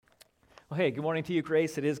Well, hey, good morning to you,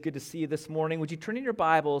 Grace. It is good to see you this morning. Would you turn in your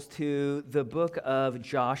Bibles to the book of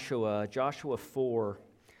Joshua, Joshua 4.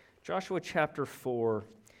 Joshua chapter 4.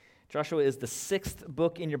 Joshua is the sixth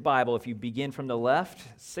book in your Bible. If you begin from the left,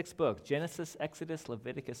 sixth book, Genesis, Exodus,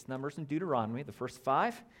 Leviticus, Numbers, and Deuteronomy, the first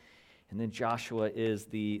five. And then Joshua is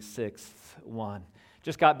the sixth one.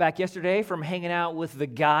 Just got back yesterday from hanging out with the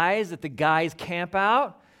guys at the guys' camp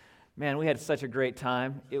out. Man, we had such a great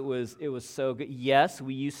time. It was so good. Yes,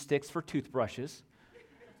 we used sticks for toothbrushes.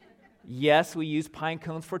 Yes, we used pine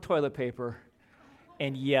cones for toilet paper.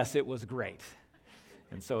 And yes, it was great.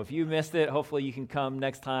 And so if you missed it, hopefully you can come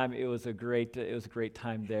next time. It was a great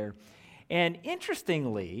time there. And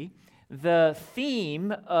interestingly, the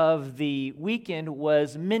theme of the weekend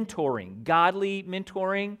was mentoring, godly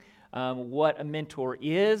mentoring. What a mentor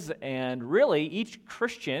is, and really each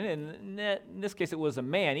Christian, and in this case it was a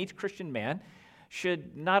man, each Christian man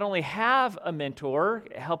should not only have a mentor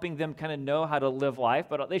helping them kind of know how to live life,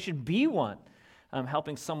 but they should be one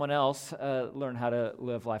helping someone else learn how to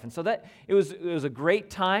live life. And so that it was a great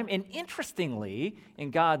time, and interestingly, in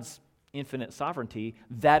God's infinite sovereignty,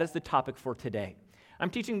 that is the topic for today. I'm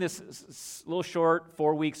teaching this little short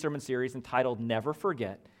 4-week sermon series entitled Never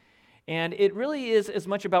Forget. And it really is as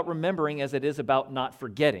much about remembering as it is about not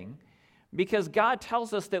forgetting, because God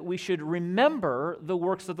tells us that we should remember the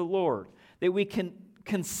works of the Lord, that we can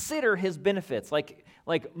consider His benefits, like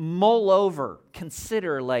mull over,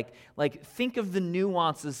 consider, like think of the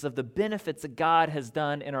nuances of the benefits that God has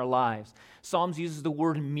done in our lives. Psalms uses the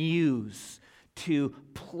word muse to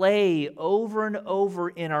play over and over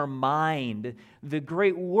in our mind the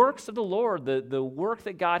great works of the Lord, the work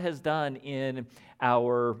that God has done in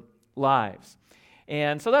our lives.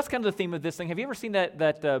 And so that's kind of the theme of this thing. Have you ever seen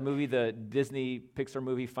that movie, the Disney Pixar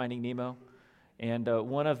movie, Finding Nemo? And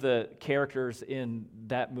one of the characters in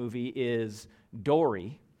that movie is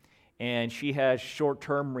Dory, and she has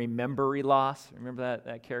short-term memory loss. Remember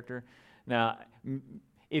that character? Now,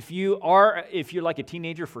 if you're like a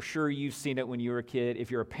teenager, for sure you've seen it when you were a kid.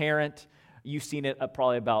 If you're a parent, you've seen it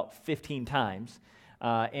probably about 15 times.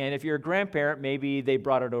 And if you're a grandparent, maybe they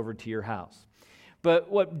brought it over to your house.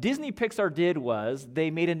 But what Disney Pixar did was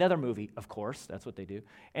they made another movie, of course, that's what they do,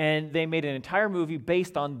 and they made an entire movie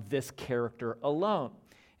based on this character alone.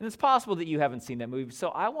 And it's possible that you haven't seen that movie, so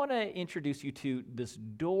I want to introduce you to this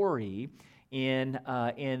Dory in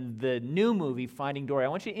the new movie, Finding Dory. I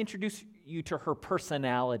want you to introduce you to her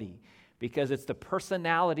personality, because it's the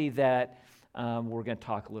personality that we're going to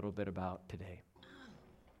talk a little bit about today.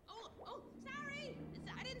 Oh, sorry,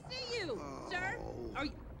 I didn't see you, sir.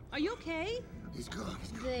 Are you okay? He's gone.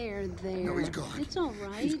 There. No, he's gone. It's all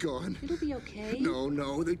right. He's gone. It'll be okay.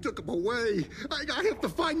 No, they took him away. I have to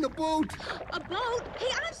find the boat. A boat? Hey,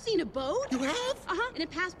 I've seen a boat. You have? Uh-huh, and it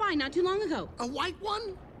passed by not too long ago. A white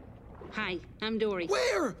one? Hi, I'm Dory.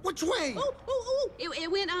 Where? Which way? Oh, it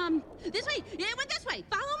went, this way. It went this way.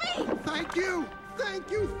 Follow me. Thank you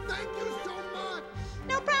so much.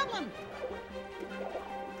 No problem.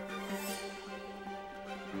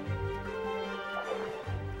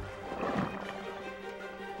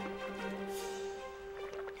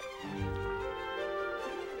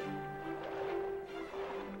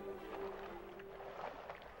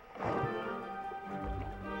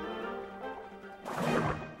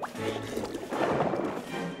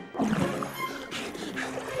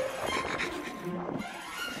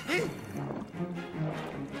 Hey!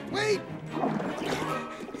 Wait!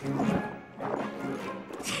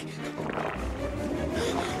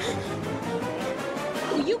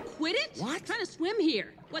 Will you quit it? What? Trying to swim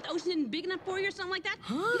here. What, the ocean isn't big enough for you or something like that?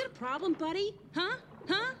 Huh? You got a problem, buddy? Huh?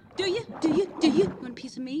 Do you? Want a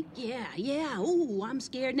piece of me? Yeah. Ooh, I'm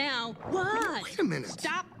scared now. What? Wait a minute.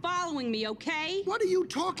 Stop following me, okay? What are you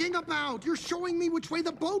talking about? You're showing me which way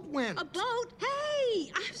the boat went. A boat?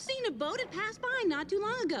 Hey, I've seen a boat. It passed by not too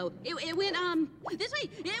long ago. It went, this way.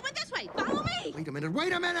 It went this way. Follow me.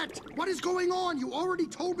 Wait a minute. What is going on? You already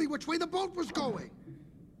told me which way the boat was going.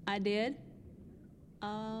 I did?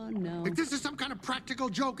 Oh, no. If this is some kind of practical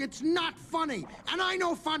joke, it's not funny. And I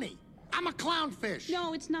know funny. I'm a clownfish.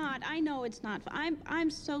 No, it's not. I know it's not. I'm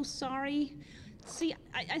so sorry. See,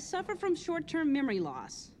 I suffer from short-term memory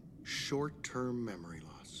loss. Short-term memory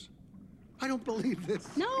loss. I don't believe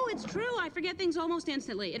this. No, it's true. I forget things almost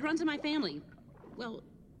instantly. It runs in my family. Well,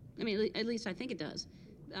 I mean, at least I think it does.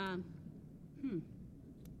 Where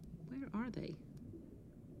are they?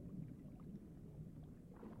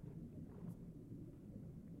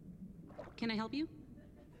 Can I help you?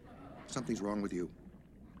 Something's wrong with you.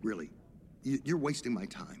 Really. You're wasting my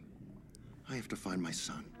time. I have to find my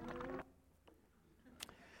son.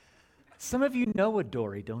 Some of you know a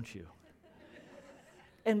Dory, don't you?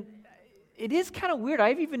 And it is kind of weird.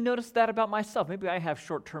 I've even noticed that about myself. Maybe I have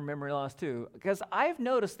short-term memory loss too, because I've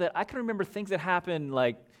noticed that I can remember things that happened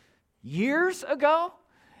like years ago,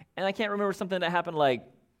 and I can't remember something that happened like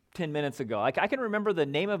 10 minutes ago. I can remember the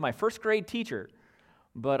name of my first grade teacher,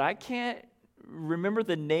 but I can't remember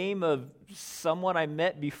the name of someone I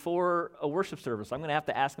met before a worship service. I'm going to have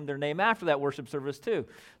to ask them their name after that worship service too.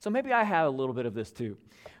 So maybe I have a little bit of this too.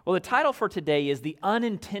 Well, the title for today is The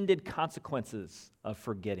Unintended Consequences of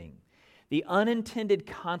Forgetting. The unintended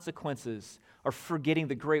consequences of forgetting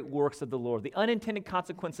the great works of the Lord. The unintended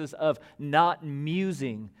consequences of not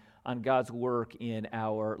musing on God's work in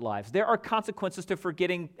our lives. There are consequences to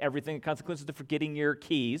forgetting everything, consequences to forgetting your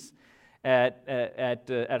keys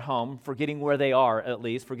at home, forgetting where they are at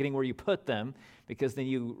least, forgetting where you put them, because then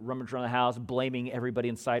you rummage around the house blaming everybody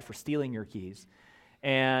inside for stealing your keys.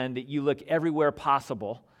 And you look everywhere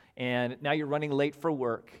possible, and now you're running late for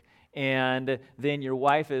work, and then your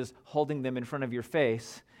wife is holding them in front of your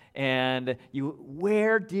face, and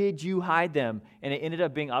where did you hide them? And it ended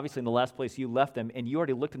up being obviously in the last place you left them, and you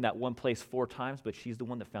already looked in that one place 4 times, but she's the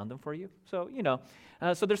one that found them for you. So,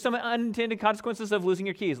 so there's some unintended consequences of losing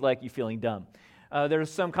your keys, like you feeling dumb. There's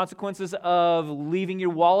some consequences of leaving your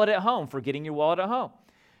wallet at home, forgetting your wallet at home.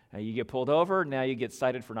 You get pulled over, now you get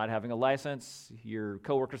cited for not having a license, your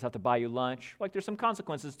coworkers have to buy you lunch. Like there's some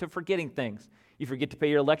consequences to forgetting things. You forget to pay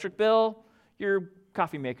your electric bill, your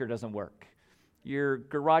coffee maker doesn't work. Your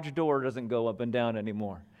garage door doesn't go up and down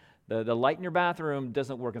anymore. The light in your bathroom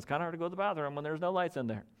doesn't work. It's kind of hard to go to the bathroom when there's no lights in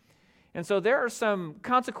there. And so there are some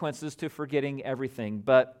consequences to forgetting everything,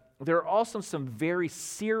 but there are also some very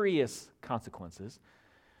serious consequences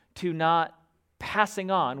to not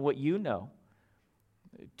passing on what you know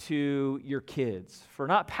to your kids, for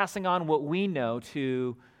not passing on what we know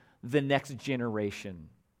to the next generation.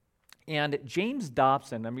 And James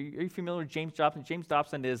Dobson, are you familiar with James Dobson? James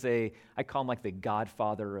Dobson is I call him like the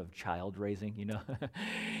godfather of child raising,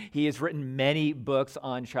 He has written many books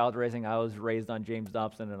on child raising. I was raised on James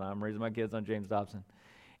Dobson, and I'm raising my kids on James Dobson.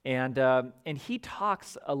 And he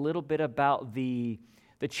talks a little bit about the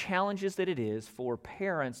challenges that it is for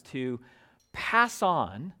parents to pass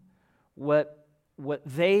on what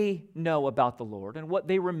they know about the Lord and what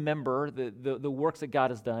they remember, the works that God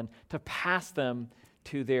has done, to pass them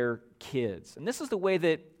to their kids. And this is the way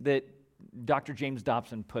that Dr. James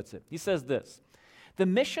Dobson puts it. He says this: the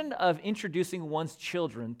mission of introducing one's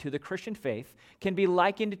children to the Christian faith can be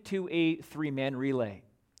likened to a 3-man relay.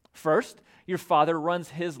 First, your father runs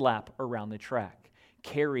his lap around the track,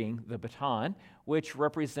 carrying the baton, which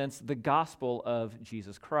represents the gospel of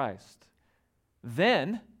Jesus Christ.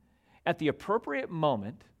 Then, at the appropriate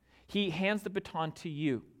moment, he hands the baton to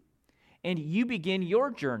you, and you begin your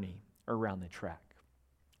journey around the track.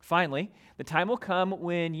 Finally, the time will come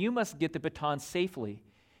when you must get the baton safely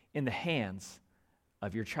in the hands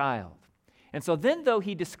of your child. And so then, though,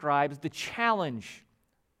 he describes the challenge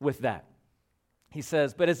with that. He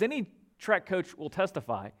says, but as any track coach will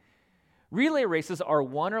testify, relay races are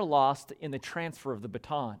won or lost in the transfer of the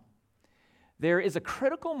baton. There is a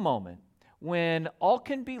critical moment when all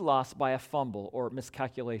can be lost by a fumble or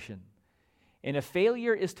miscalculation. And if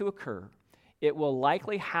failure is to occur, it will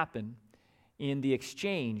likely happen in the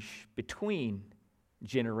exchange between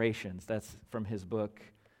generations. That's from his book,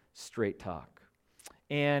 Straight Talk.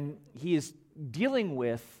 And he is dealing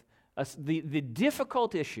with the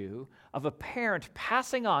difficult issue of a parent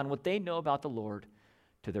passing on what they know about the Lord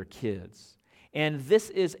to their kids. And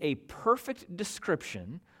this is a perfect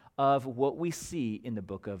description of what we see in the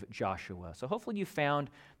book of Joshua. So hopefully you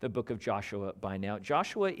found the book of Joshua by now.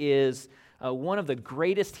 Joshua is one of the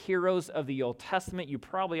greatest heroes of the Old Testament. You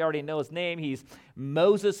probably already know his name. He's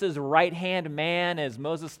Moses' right-hand man as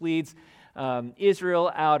Moses leads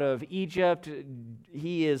Israel out of Egypt.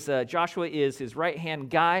 Joshua is his right-hand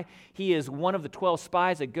guy. He is one of the 12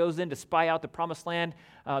 spies that goes in to spy out the promised land.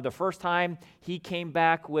 The first time he came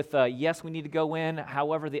back with, yes, we need to go in.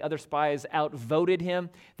 However, the other spies outvoted him.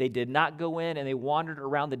 They did not go in, and they wandered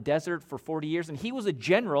around the desert for 40 years. And he was a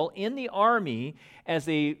general in the army as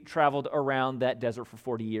they traveled around that desert for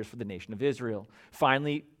 40 years for the nation of Israel.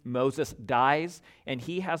 Finally, Moses dies, and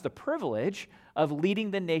he has the privilege of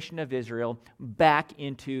leading the nation of Israel back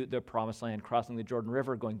into the promised land, crossing the Jordan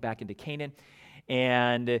River, going back into Canaan.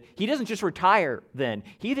 And he doesn't just retire then.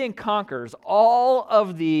 He then conquers all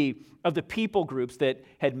of the people groups that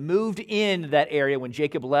had moved in that area when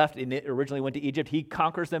Jacob left and it originally went to Egypt. He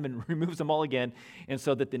conquers them and removes them all again, and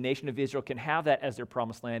so that the nation of Israel can have that as their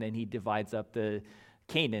promised land, and he divides up the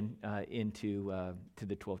Canaan into to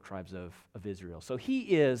the 12 tribes of Israel. So he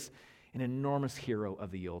is an enormous hero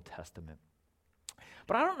of the Old Testament.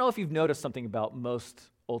 But I don't know if you've noticed something about most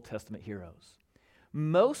Old Testament heroes.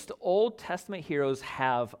 Most Old Testament heroes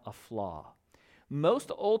have a flaw. Most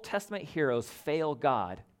Old Testament heroes fail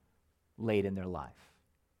God late in their life.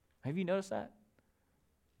 Have you noticed that?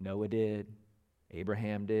 Noah did,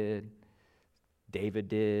 Abraham did, David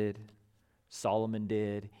did, Solomon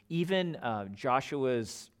did. Even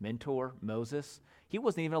Joshua's mentor, Moses, he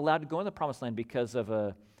wasn't even allowed to go in the Promised Land because of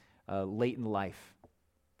a late in life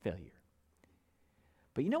failure.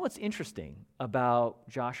 But you know what's interesting about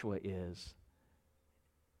Joshua is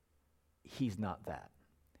he's not that.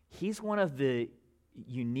 He's one of the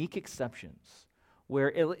unique exceptions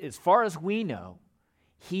where, as far as we know,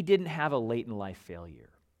 he didn't have a late in life failure.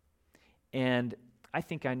 And I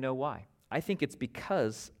think I know why. I think it's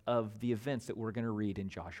because of the events that we're going to read in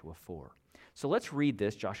Joshua 4. So let's read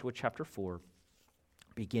this, Joshua chapter 4,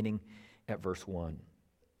 beginning at verse 1.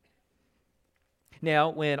 Now,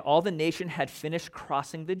 when all the nation had finished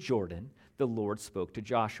crossing the Jordan, the Lord spoke to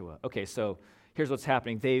Joshua. Okay, so here's what's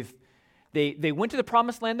happening. They went to the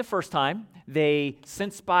Promised Land the first time. They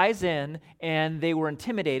sent spies in, and they were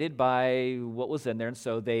intimidated by what was in there, and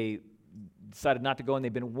so they decided not to go, and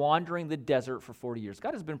they've been wandering the desert for 40 years.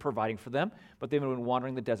 God has been providing for them, but they've been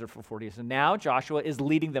wandering the desert for 40 years. And now Joshua is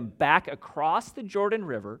leading them back across the Jordan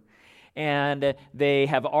River, and they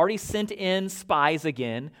have already sent in spies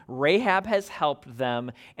again. Rahab has helped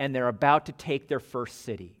them, and they're about to take their first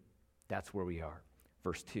city. That's where we are.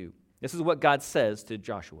 Verse 2. This is what God says to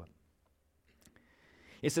Joshua.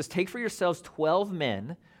 It says, "Take for yourselves 12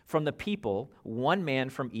 men from the people, one man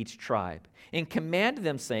from each tribe, and command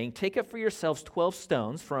them, saying, take up for yourselves 12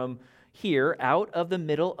 stones from here out of the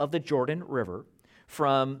middle of the Jordan River,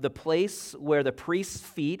 from the place where the priest's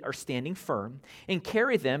feet are standing firm, and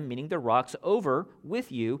carry them," meaning the rocks, "over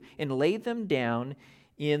with you, and lay them down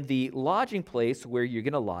in the lodging place where you're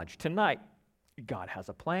going to lodge tonight." God has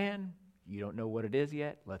a plan. You don't know what it is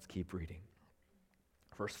yet. Let's keep reading.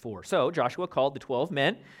 Verse 4. "So Joshua called the 12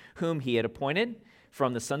 men whom he had appointed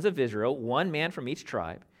from the sons of Israel, one man from each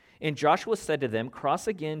tribe. And Joshua said to them, cross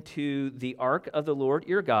again to the ark of the Lord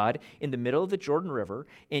your God in the middle of the Jordan River,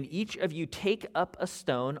 and each of you take up a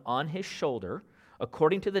stone on his shoulder,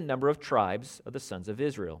 according to the number of tribes of the sons of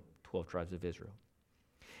Israel, 12 tribes of Israel.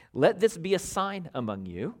 Let this be a sign among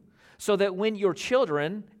you, so that when your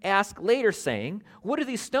children ask later, saying, what do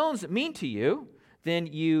these stones mean to you? Then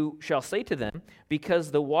you shall say to them,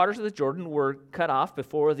 because the waters of the Jordan were cut off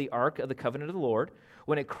before the ark of the covenant of the Lord,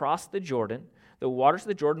 when it crossed the Jordan, the waters of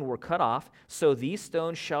the Jordan were cut off, so these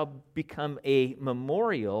stones shall become a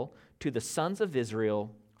memorial to the sons of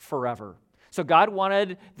Israel forever." So God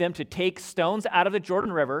wanted them to take stones out of the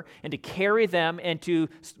Jordan River and to carry them and to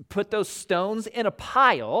put those stones in a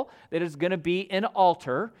pile that is going to be an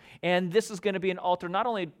altar. And this is going to be an altar not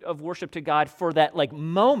only of worship to God for that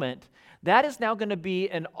moment, that is now going to be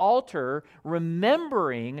an altar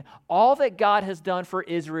remembering all that God has done for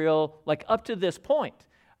Israel up to this point.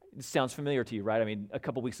 It sounds familiar to you, right? I mean, a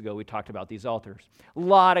couple weeks ago we talked about these altars. A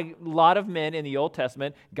lot of men in the Old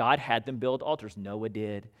Testament, God had them build altars. Noah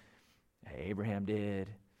did. Abraham did.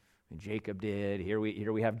 And Jacob did. Here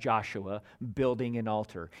we have Joshua building an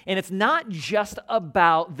altar. And it's not just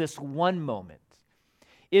about this one moment.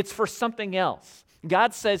 It's for something else.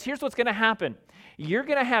 God says, here's what's going to happen. You're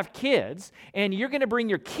going to have kids, and you're going to bring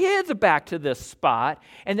your kids back to this spot,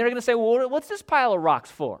 and they're going to say, well, what's this pile of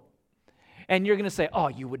rocks for? And you're going to say, oh,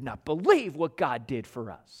 you would not believe what God did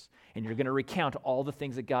for us. And you're going to recount all the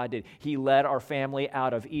things that God did. He led our family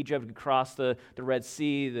out of Egypt, across the Red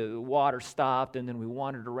Sea, the water stopped, and then we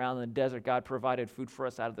wandered around in the desert. God provided food for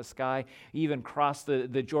us out of the sky. He even crossed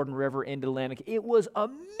the Jordan River into the land. It was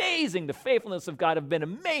amazing. The faithfulness of God have been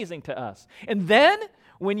amazing to us. And then,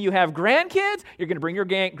 when you have grandkids, you're going to bring your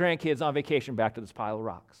grandkids on vacation back to this pile of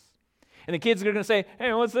rocks. And the kids are going to say,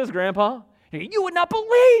 hey, what's this, Grandpa? You would not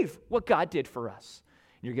believe what God did for us.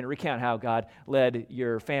 You're going to recount how God led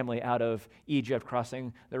your family out of Egypt,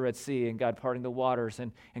 crossing the Red Sea, and God parting the waters,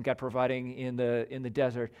 and God providing in the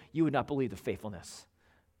desert. You would not believe the faithfulness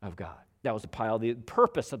of God. That was the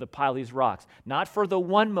purpose of the pile of these rocks. Not for the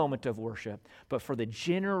one moment of worship, but for the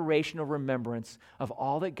generational remembrance of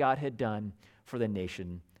all that God had done for the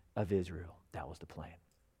nation of Israel. That was the plan.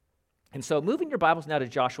 And so moving your Bibles now to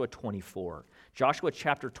Joshua 24. Joshua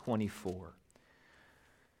chapter 24.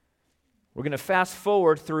 We're going to fast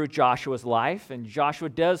forward through Joshua's life, and Joshua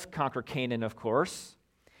does conquer Canaan, of course.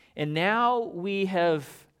 And now we have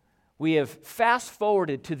fast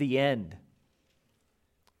forwarded to the end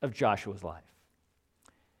of Joshua's life.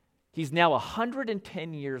 He's now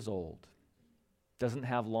 110 years old, doesn't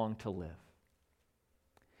have long to live.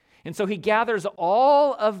 And so he gathers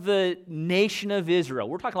all of the nation of Israel.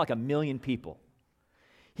 We're talking like 1 million people.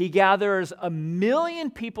 He gathers 1 million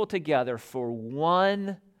people together for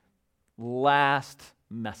one last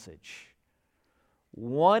message,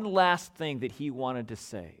 one last thing that he wanted to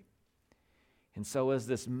say. And so as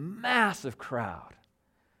this massive crowd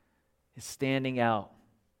is standing out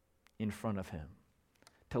in front of him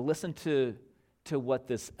to listen to what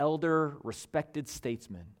this elder, respected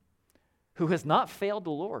statesman, who has not failed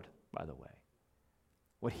the Lord, by the way,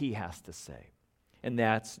 what he has to say. And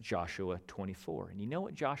that's Joshua 24. And you know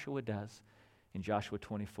what Joshua does in Joshua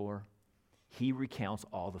 24? He recounts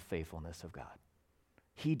all the faithfulness of God.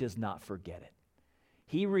 He does not forget it.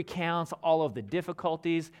 He recounts all of the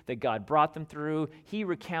difficulties that God brought them through. He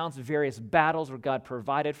recounts various battles where God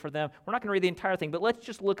provided for them. We're not going to read the entire thing, but let's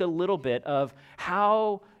just look a little bit of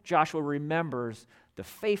how Joshua remembers the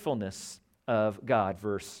faithfulness of God.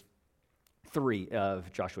 Verse 3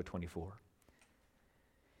 of Joshua 24.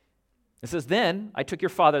 It says, "Then I took your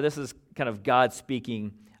father," this is kind of God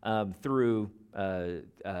speaking through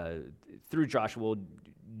Joshua.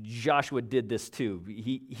 Joshua did this too.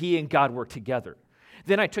 He and God worked together.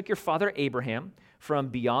 "Then I took your father Abraham from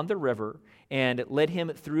beyond the river and led him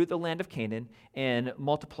through the land of Canaan and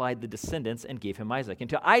multiplied the descendants and gave him Isaac. And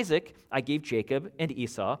to Isaac I gave Jacob and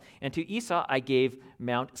Esau, and to Esau I gave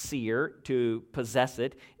Mount Seir to possess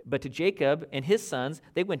it, but to Jacob and his sons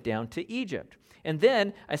they went down to Egypt. And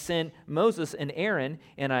then I sent Moses and Aaron,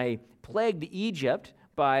 and I plagued Egypt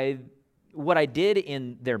by what I did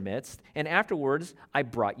in their midst, and afterwards I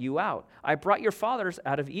brought you out. I brought your fathers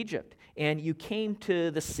out of Egypt, and you came to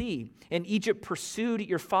the sea. And Egypt pursued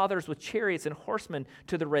your fathers with chariots and horsemen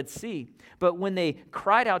to the Red Sea. But when they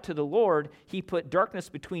cried out to the Lord, he put darkness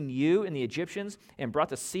between you and the Egyptians and brought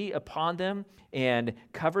the sea upon them and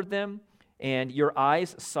covered them. And your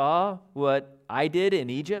eyes saw what I did in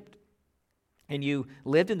Egypt. And you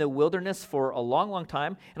lived in the wilderness for a long, long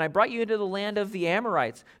time. And I brought you into the land of the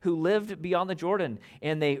Amorites who lived beyond the Jordan.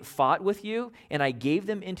 And they fought with you, and I gave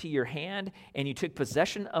them into your hand, and you took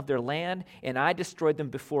possession of their land, and I destroyed them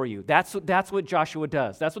before you." That's what Joshua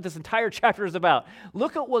does. That's what this entire chapter is about.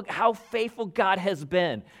 Look at how faithful God has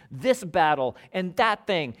been. This battle and that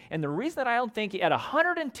thing. And the reason that I don't think at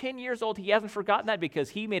 110 years old he hasn't forgotten that,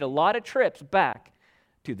 because he made a lot of trips back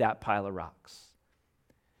to that pile of rocks.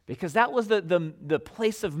 Because that was the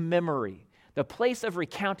place of memory, the place of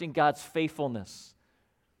recounting God's faithfulness.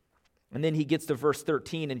 And then he gets to verse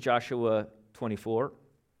 13 in Joshua 24.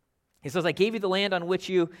 He says, "I gave you the land on which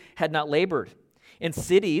you had not labored, and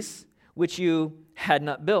cities which you had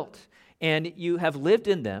not built, and you have lived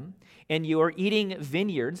in them, and you are eating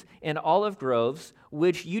vineyards and olive groves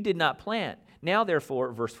which you did not plant. Now,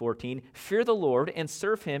 therefore," verse 14, "fear the Lord and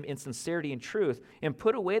serve him in sincerity and truth, and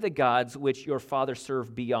put away the gods which your father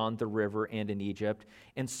served beyond the river and in Egypt,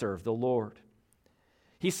 and serve the Lord."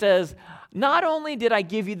 He says, not only did I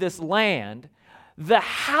give you this land, the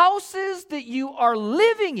houses that you are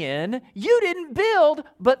living in, you didn't build,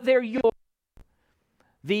 but they're yours.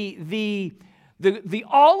 The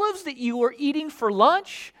olives that you were eating for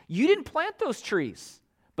lunch, you didn't plant those trees,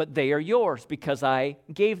 but they are yours because I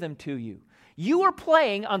gave them to you. You are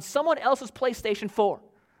playing on someone else's PlayStation 4.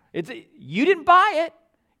 You didn't buy it.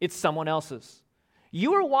 It's someone else's.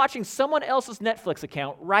 You are watching someone else's Netflix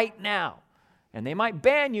account right now. And they might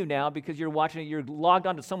ban you now because you're watching it, you're logged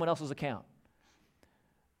onto someone else's account.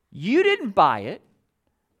 You didn't buy it.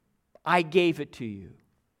 I gave it to you.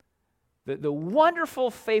 The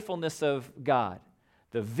wonderful faithfulness of God.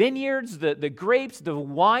 The vineyards, the grapes, the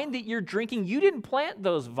wine that you're drinking, you didn't plant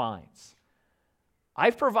those vines.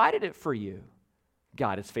 I've provided it for you.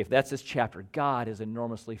 God is faithful. That's this chapter. God is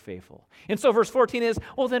enormously faithful. And so verse 14 is,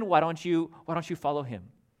 well, then why don't you follow him?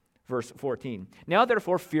 Verse 14. "Now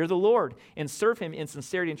therefore fear the Lord and serve him in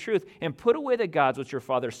sincerity and truth, and put away the gods which your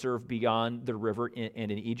fathers served beyond the river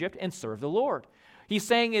and in Egypt, and serve the Lord." He's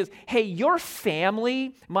saying is, hey, your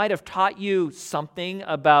family might have taught you something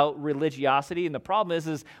about religiosity, and the problem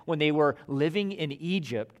is when they were living in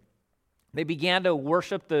Egypt, they began to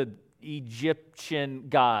worship the Egyptian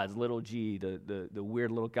gods, little g, the weird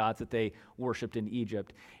little gods that they worshipped in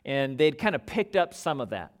Egypt. And they'd kind of picked up some of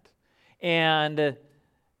that. And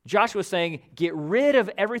Joshua's saying, get rid of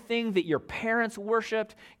everything that your parents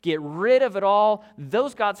worshipped. Get rid of it all.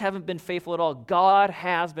 Those gods haven't been faithful at all. God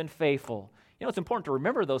has been faithful. You know, it's important to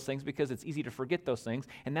remember those things because it's easy to forget those things.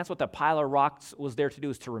 And that's what the pile of rocks was there to do,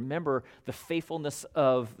 is to remember the faithfulness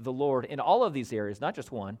of the Lord in all of these areas, not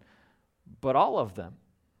just one, but all of them.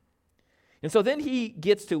 And so then he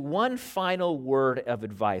gets to one final word of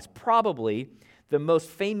advice, probably the most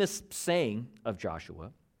famous saying of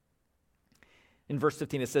Joshua. In verse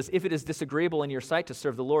 15 it says, "If it is disagreeable in your sight to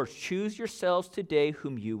serve the Lord, choose yourselves today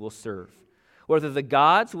whom you will serve. whether the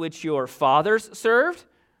gods which your fathers served,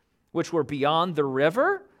 which were beyond the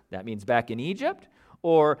river, that means back in Egypt,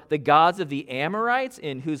 or the gods of the Amorites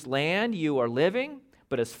in whose land you are living.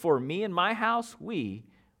 But as for me and my house, we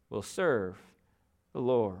will serve the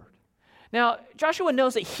Lord. Now, Joshua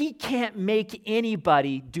knows that he can't make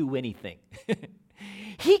anybody do anything.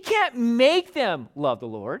 He can't make them love the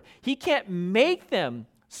Lord. He can't make them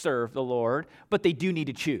serve the Lord, but they do need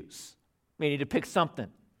to choose. They need to pick something.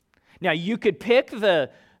 Now, you could pick the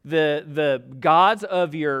gods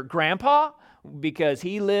of your grandpa because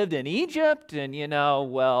he lived in Egypt, and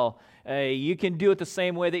you can do it the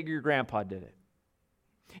same way that your grandpa did it.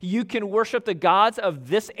 You can worship the gods of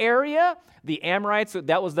this area. The Amorites,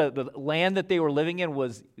 that was the land that they were living in,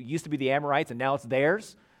 used to be the Amorites, and now it's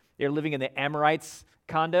theirs. They're living in the Amorites'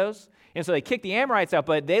 condos. And so they kicked the Amorites out,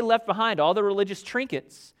 but they left behind all the religious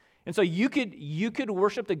trinkets. And so you could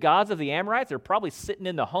worship the gods of the Amorites. They're probably sitting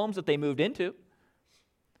in the homes that they moved into.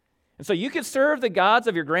 And so you could serve the gods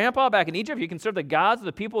of your grandpa back in Egypt. You can serve the gods of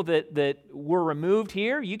the people that were removed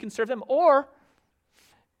here. You can serve them, or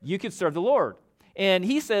you could serve the Lord. And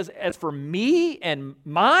he says, as for me and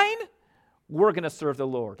mine, we're going to serve the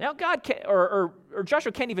Lord. Now,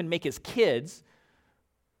 Joshua can't even make his kids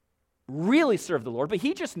really serve the Lord, but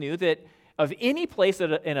he just knew that of any place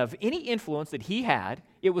and of any influence that he had,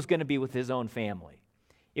 it was going to be with his own family.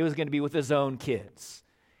 It was going to be with his own kids.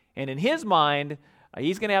 And in his mind,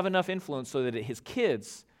 he's going to have enough influence so that his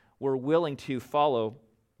kids were willing to follow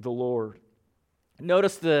the Lord.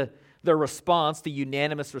 Notice the response, the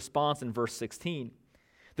unanimous response in verse 16.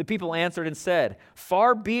 The people answered and said,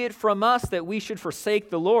 "Far be it from us that we should forsake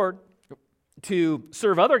the Lord to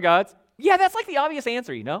serve other gods." Yeah, that's like the obvious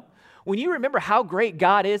answer, When you remember how great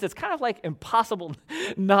God is, it's kind of like impossible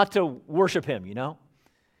not to worship him,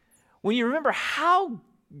 When you remember how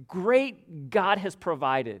great God has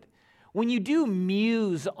provided, when you do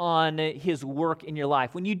muse on his work in your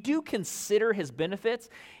life, when you do consider his benefits,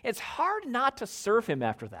 it's hard not to serve him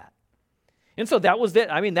after that. And so that was it.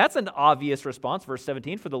 That's an obvious response. Verse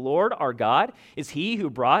 17, "For the Lord our God is he who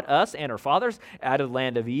brought us and our fathers out of the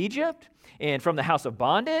land of Egypt and from the house of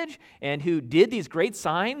bondage, and who did these great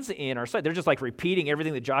signs in our sight." They're just like repeating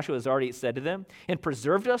everything that Joshua has already said to them. "And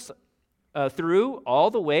preserved us through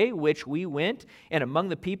all the way which we went, and among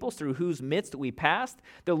the peoples through whose midst we passed.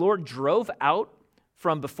 The Lord drove out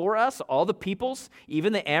from before us all the peoples,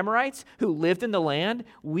 even the Amorites who lived in the land.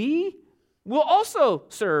 We will also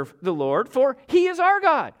serve the Lord, for he is our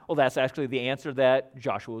God." Well, that's actually the answer that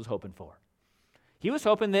Joshua was hoping for. He was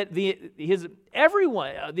hoping that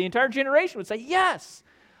everyone, the entire generation would say, "Yes,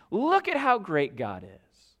 look at how great God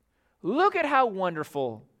is. Look at how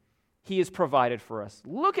wonderful he has provided for us.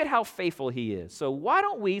 Look at how faithful he is. So why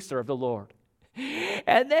don't we serve the Lord?"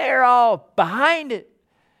 And they're all behind it.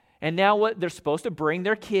 And now what? They're supposed to bring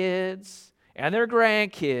their kids and their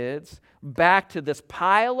grandkids back to this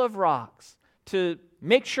pile of rocks to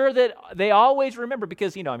make sure that they always remember,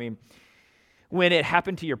 because, when it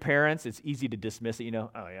happened to your parents, it's easy to dismiss it, "Oh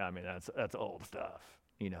yeah, that's old stuff,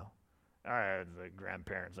 the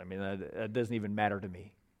grandparents, that doesn't even matter to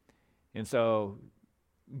me." And so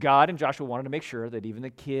God and Joshua wanted to make sure that even the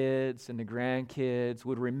kids and the grandkids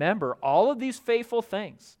would remember all of these faithful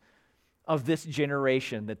things of this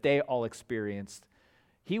generation that they all experienced.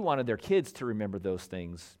 He wanted their kids to remember those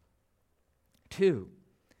things too.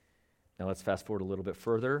 Now let's fast forward a little bit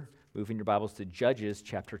further, moving your Bibles to Judges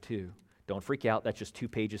chapter 2. Don't freak out, that's just 2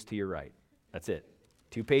 pages to your right. That's it.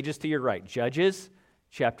 2 pages to your right. Judges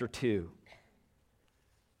chapter 2.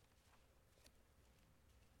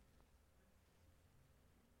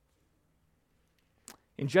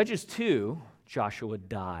 In Judges 2, Joshua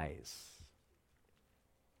dies.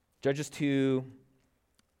 Judges 2,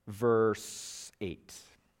 verse 8.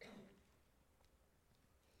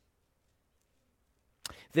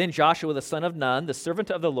 "Then Joshua the son of Nun, the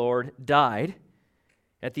servant of the Lord, died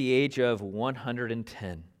at the age of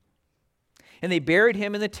 110. And they buried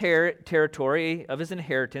him in the territory of his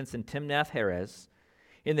inheritance in Timnath-Heres,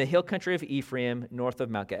 in the hill country of Ephraim, north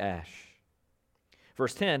of Mount Gaash."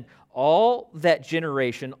 Verse 10, "All that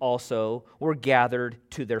generation also were gathered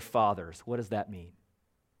to their fathers." What does that mean?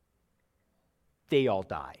 They all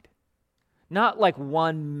died. Not like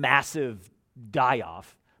one massive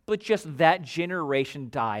die-off, but just that generation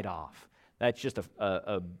died off. That's just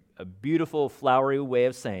a beautiful, flowery way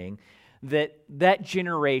of saying that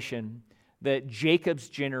generation, that Jacob's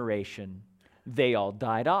generation, they all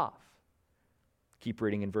died off. Keep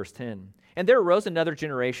reading in verse 10. "And there arose another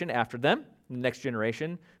generation after them," the next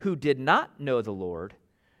generation, "who did not know the Lord,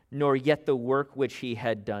 nor yet the work which he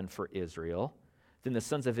had done for Israel. Then the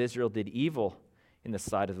sons of Israel did evil in the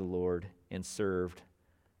sight of the Lord and served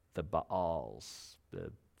the Baals,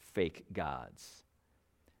 the fake gods.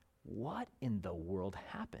 What in the world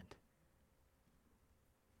happened?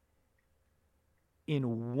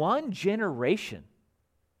 In one generation,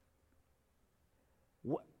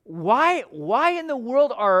 why in the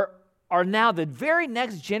world are now the very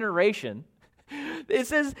next generation, it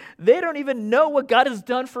says they don't even know what God has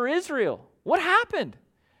done for Israel. What happened?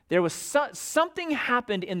 There was something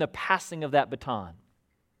happened in the passing of that baton.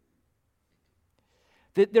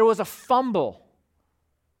 That there was a fumble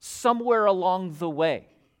somewhere along the way.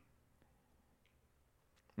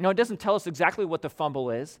 Now, it doesn't tell us exactly what the fumble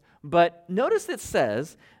is, but notice it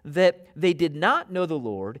says that they did not know the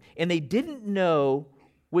Lord, and they didn't know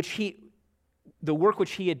the work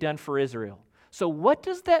which he had done for Israel. So what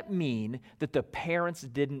does that mean that the parents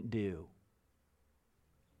didn't do?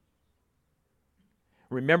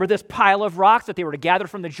 Remember this pile of rocks that they were to gather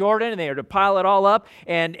from the Jordan, and they were to pile it all up,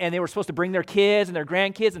 and they were supposed to bring their kids and their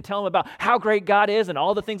grandkids and tell them about how great God is and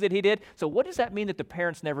all the things that he did. So what does that mean that the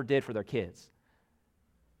parents never did for their kids?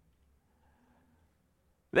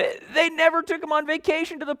 They never took them on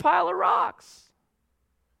vacation to the pile of rocks.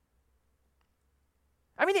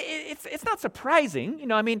 I mean, it's not surprising. You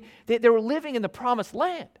know, I mean, they were living in the promised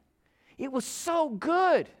land. It was so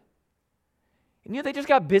good. And, they just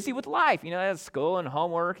got busy with life. They had school and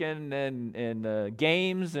homework and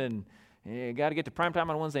games, and you got to get to prime time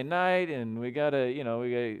on Wednesday night, and we got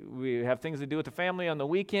to, we have things to do with the family on the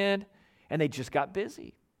weekend, and they just got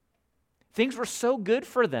busy. Things were so good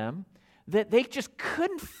for them that they just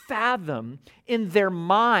couldn't fathom in their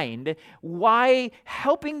mind why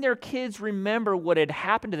helping their kids remember what had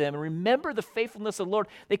happened to them and remember the faithfulness of the Lord,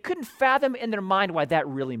 they couldn't fathom in their mind why that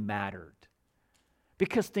really mattered,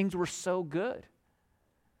 because things were so good.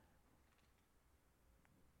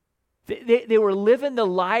 They were living the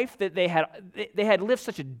life that they had lived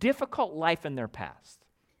such a difficult life in their past,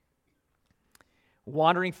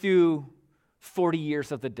 wandering through 40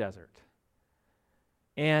 years of the desert.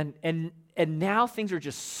 And now things are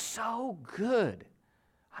just so good.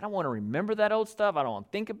 I don't want to remember that old stuff. I don't want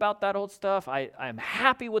to think about that old stuff. I'm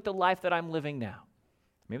happy with the life that I'm living now.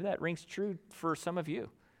 Maybe that rings true for some of you.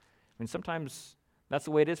 I mean, sometimes that's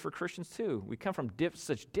the way it is for Christians too. We come from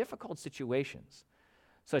such difficult situations,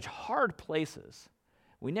 such hard places.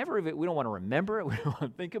 We don't want to remember it. We don't want to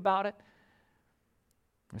think about it.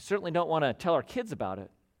 We certainly don't want to tell our kids about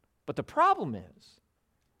it. But the problem is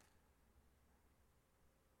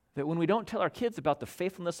that when we don't tell our kids about the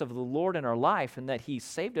faithfulness of the Lord in our life and that he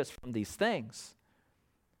saved us from these things,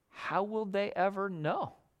 how will they ever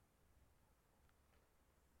know?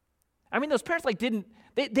 I mean, those parents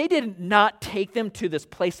they didn't not take them to this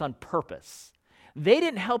place on purpose. They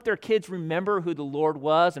didn't help their kids remember who the Lord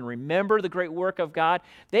was and remember the great work of God.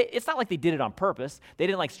 It's not like they did it on purpose. They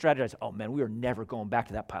didn't strategize, oh man, we are never going back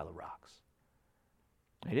to that pile of rocks.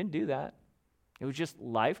 They didn't do that. It was just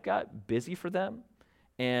life got busy for them,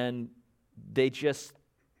 and they just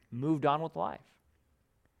moved on with life.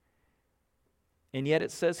 And yet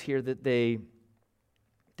it says here that they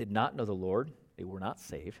did not know the Lord. They were not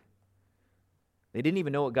saved. They didn't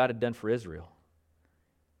even know what God had done for Israel.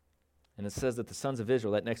 And it says that the sons of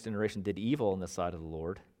Israel, that next generation, did evil in the sight of the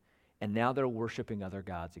Lord, and now they're worshiping other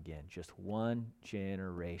gods again, just one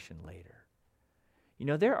generation later.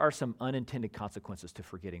 There are some unintended consequences to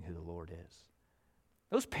forgetting who the Lord is.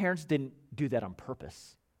 Those parents didn't do that on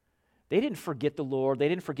purpose. They didn't forget the Lord. They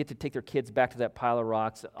didn't forget to take their kids back to that pile of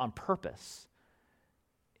rocks on purpose.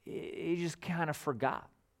 They just kind of forgot.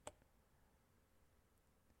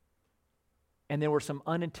 And there were some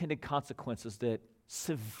unintended consequences that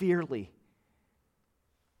severely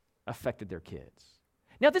affected their kids.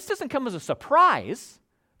 Now, this doesn't come as a surprise.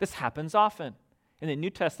 This happens often. In the New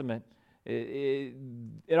Testament,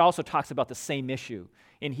 it also talks about the same issue.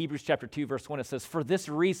 In Hebrews chapter 2, verse 1, it says, "For this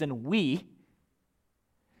reason we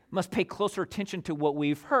must pay closer attention to what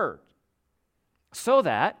we've heard, so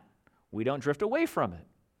that we don't drift away from it."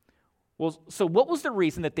 Well, so what was the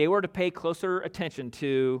reason that they were to pay closer attention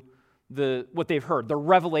to what they've heard, the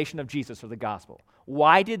revelation of Jesus or the gospel?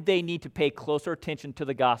 Why did they need to pay closer attention to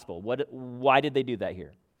the gospel? Why did they do that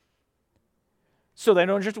here? So they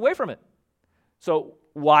don't drift away from it. So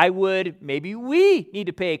why would maybe we need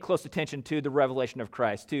to pay close attention to the revelation of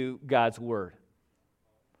Christ, to God's word?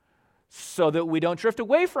 So that we don't drift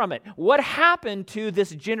away from it. What happened to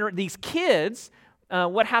these kids?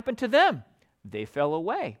 What happened to them? They fell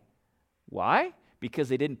away. Why? Because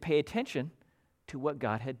they didn't pay attention to what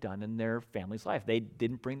God had done in their family's life. They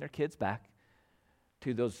didn't bring their kids back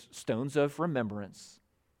to those stones of remembrance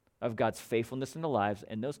of God's faithfulness in their lives,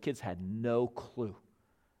 and those kids had no clue.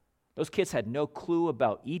 Those kids had no clue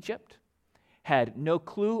about Egypt. had no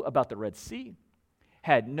clue about the Red Sea,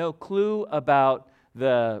 had no clue about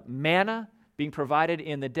the manna being provided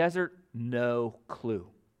in the desert, no clue.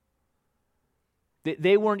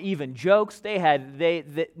 They weren't even jokes. They had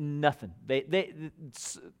nothing.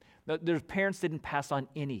 Their parents didn't pass on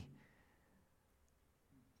any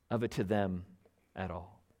of it to them at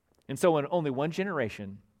all. And so in only one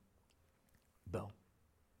generation, boom,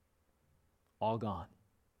 all gone.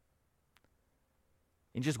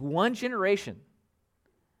 In just one generation,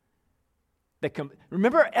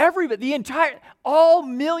 remember all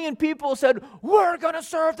million people said, we're going to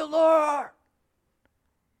serve the Lord.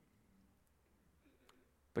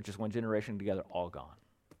 But just one generation together, all gone.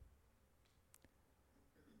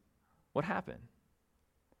 What happened?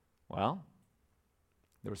 Well,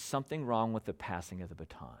 there was something wrong with the passing of the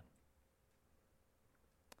baton.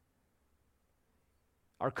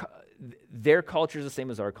 Their culture is the same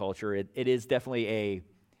as our culture. It is definitely a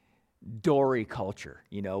dory culture,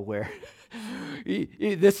 where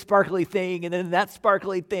this sparkly thing, and then that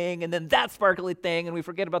sparkly thing, and then that sparkly thing, and we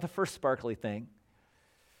forget about the first sparkly thing.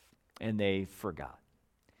 And they forgot.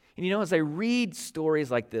 And as I read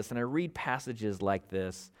stories like this, and I read passages like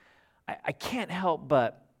this, I can't help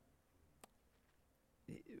but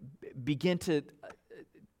begin to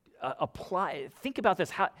apply. Think about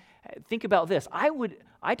this. Think about this.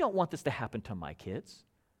 I don't want this to happen to my kids.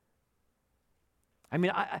 I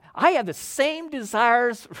mean, I have the same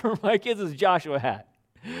desires for my kids as Joshua had.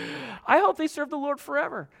 I hope they serve the Lord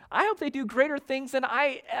forever. I hope they do greater things than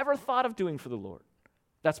I ever thought of doing for the Lord.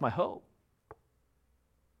 That's my hope.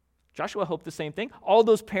 Joshua hoped the same thing. All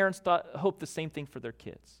those parents hoped the same thing for their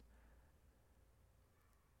kids.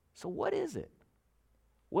 So what is it?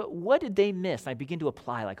 What did they miss? I begin to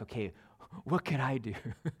apply, okay, what could I do?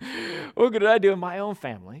 What could I do in my own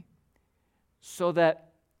family so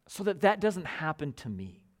that doesn't happen to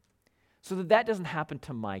me, so that doesn't happen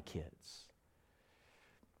to my kids?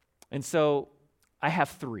 And so I have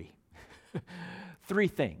three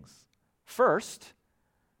things. First,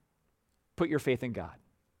 put your faith in God.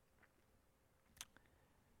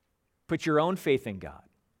 Put your own faith in God.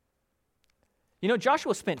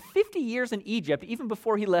 Joshua spent 50 years in Egypt even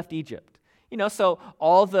before he left Egypt. So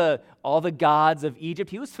all the gods of Egypt,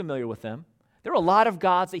 he was familiar with them. There were a lot of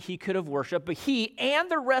gods that he could have worshiped, but he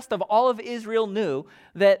and the rest of all of Israel knew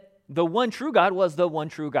that the one true God was the one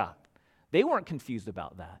true God. They weren't confused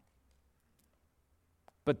about that.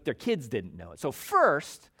 But their kids didn't know it. So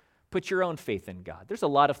first, put your own faith in God. There's a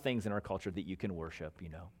lot of things in our culture that you can worship,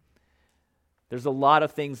 There's a lot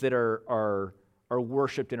of things that are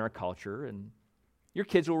worshiped in our culture, and your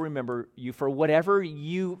kids will remember you for whatever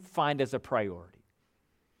you find as a priority.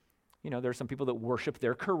 There are some people that worship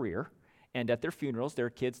their career, and at their funerals, their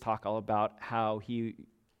kids talk all about how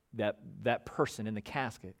that person in the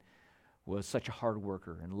casket was such a hard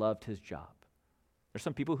worker and loved his job. There's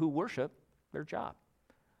some people who worship their job.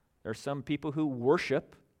 There are some people who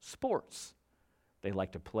worship sports. They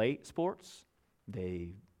like to play sports.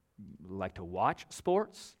 They like to watch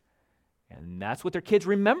sports. And that's what their kids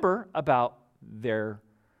remember about their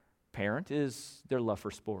parent is their love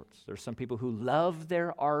for sports. There's some people who love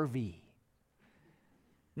their RV.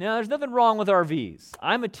 Now, there's nothing wrong with RVs.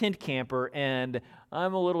 I'm a tent camper, and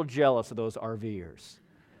I'm a little jealous of those RVers.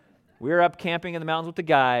 We were up camping in the mountains with the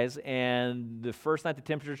guys, and the first night the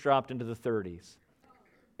temperatures dropped into the 30s.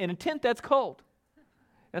 In a tent, that's cold.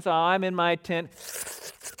 And so I'm in my tent.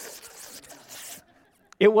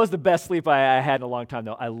 It was the best sleep I had in a long time,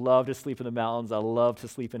 though. I love to sleep in the mountains. I love to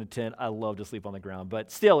sleep in a tent. I love to sleep on the ground.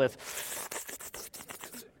 But still, it's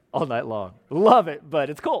all night long. Love it, but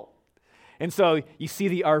it's cold. And so you see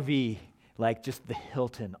the RV, like just the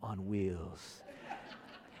Hilton on wheels.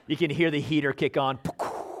 You can hear the heater kick on.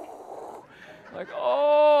 Like,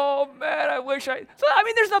 oh, man, I wish I... So,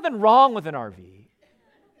 there's nothing wrong with an RV.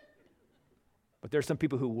 But there's some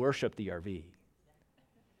people who worship the RV.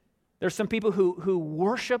 There's some people who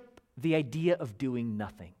worship the idea of doing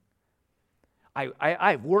nothing.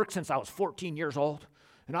 I've worked since I was 14 years old,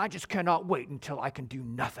 and I just cannot wait until I can do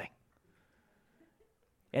nothing.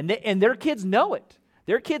 And their kids know it.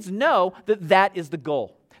 Their kids know that is the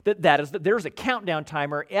goal. There's a countdown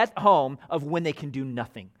timer at home of when they can do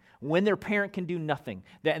nothing, when their parent can do nothing.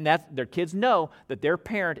 And their kids know that their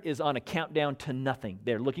parent is on a countdown to nothing.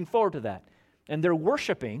 They're looking forward to that. And they're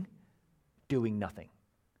worshiping doing nothing.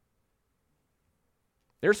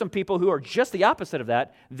 There's some people who are just the opposite of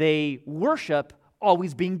that. They worship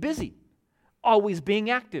always being busy, always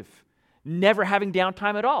being active, never having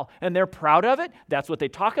downtime at all. And they're proud of it. That's what they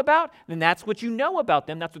talk about. And that's what you know about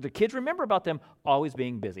them. That's what the kids remember about them, always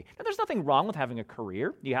being busy. And there's nothing wrong with having a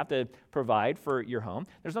career. You have to provide for your home.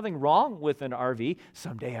 There's nothing wrong with an RV.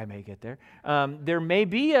 Someday I may get there.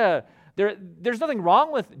 There's nothing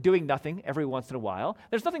wrong with doing nothing every once in a while.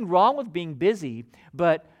 There's nothing wrong with being busy,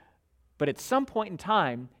 but at some point in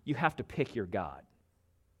time, you have to pick your God.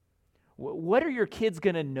 What are your kids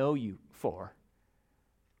going to know you for?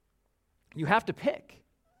 You have to pick.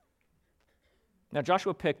 Now,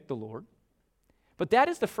 Joshua picked the Lord, but that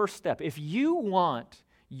is the first step. If you want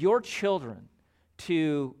your children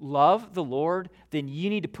to love the Lord, then you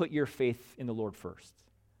need to put your faith in the Lord first.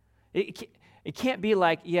 It can't be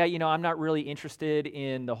like, I'm not really interested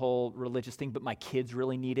in the whole religious thing, but my kids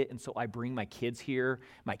really need it, and so I bring my kids here.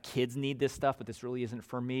 My kids need this stuff, but this really isn't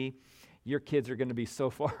for me. Your kids are going to be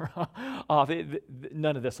so far off.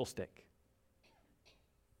 None of this will stick.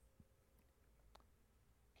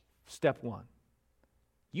 Step one,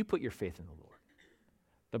 you put your faith in the Lord.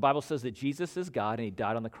 The Bible says that Jesus is God and he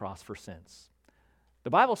died on the cross for sins. The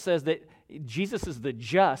Bible says that Jesus is the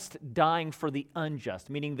just dying for the unjust,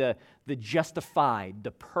 meaning the justified,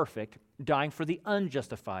 the perfect, dying for the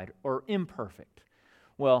unjustified or imperfect.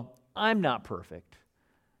 Well, I'm not perfect.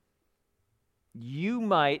 You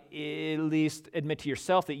might at least admit to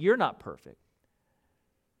yourself that you're not perfect.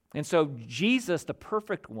 And so Jesus, the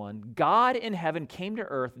perfect one, God in heaven, came to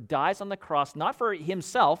earth, dies on the cross, not for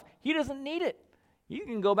himself. He doesn't need it. He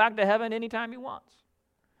can go back to heaven anytime he wants.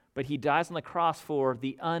 But he dies on the cross for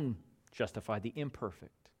the unjustified, the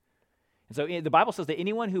imperfect. And so the Bible says that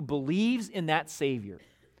anyone who believes in that Savior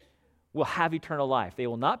will have eternal life. They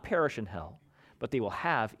will not perish in hell, but they will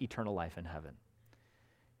have eternal life in heaven.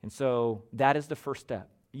 And so that is the first step.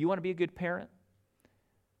 You want to be a good parent?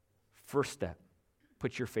 First step,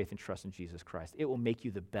 put your faith and trust in Jesus Christ. It will make you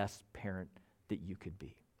the best parent that you could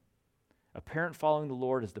be. A parent following the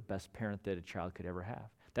Lord is the best parent that a child could ever have.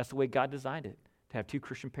 That's the way God designed it, to have two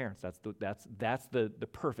Christian parents. That's the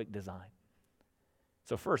perfect design.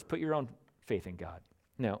 So first, put your own faith in God.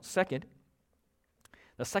 Now,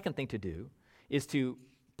 the second thing to do is to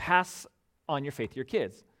pass on your faith to your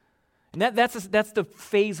kids. And that's the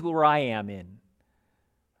phase where I am in.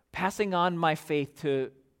 Passing on my faith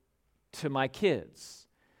to my kids.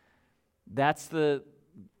 That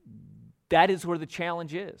is where the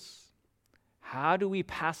challenge is. How do we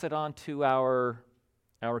pass it on to our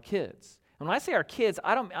kids? And when I say our kids,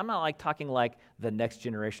 I'm not like talking like the next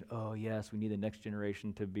generation. Oh yes, we need the next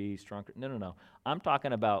generation to be stronger. No. I'm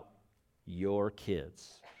talking about your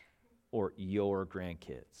kids or your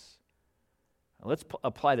grandkids. Let's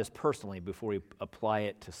apply this personally before we apply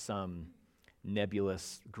it to some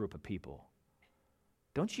nebulous group of people.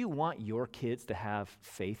 Don't you want your kids to have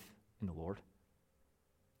faith in the Lord?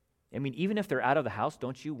 I mean, even if they're out of the house,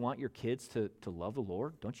 don't you want your kids to love the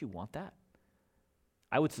Lord? Don't you want that?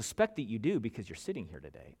 I would suspect that you do because you're sitting here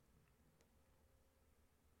today.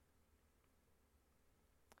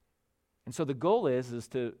 And so the goal is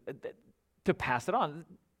to pass it on.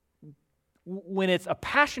 When it's a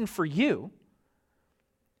passion for you,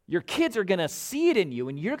 your kids are going to see it in you,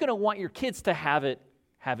 and you're going to want your kids to have it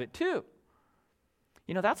too.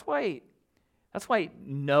 You know, that's why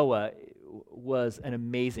Noah was an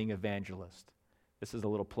amazing evangelist. This is a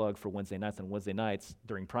little plug for Wednesday nights. On Wednesday nights,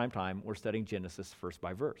 during prime time, we're studying Genesis verse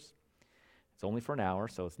by verse. It's only for an hour,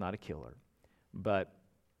 so it's not a killer. But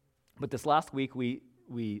this last week,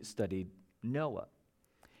 we studied Noah.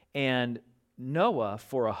 And Noah,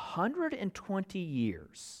 for 120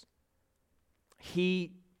 years,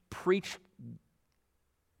 he preached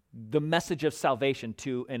the message of salvation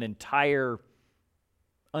to an entire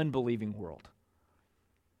unbelieving world.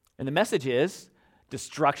 And the message is,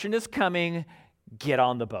 destruction is coming, get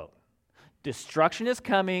on the boat. Destruction is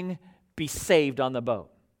coming, be saved on the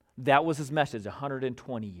boat. That was his message,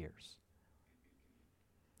 120 years.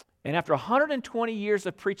 And after 120 years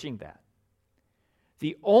of preaching that,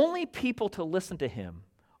 the only people to listen to him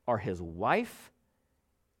are his wife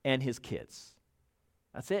and his kids.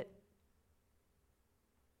 That's it.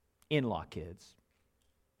 In-law kids,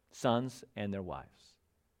 sons and their wives.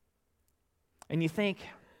 And you think,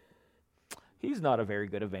 he's not a very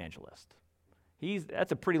good evangelist.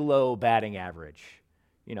 That's a pretty low batting average.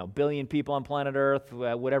 You know, billion people on planet Earth,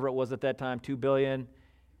 whatever it was at that time, 2 billion.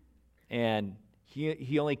 And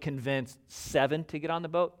he only convinced 7 to get on the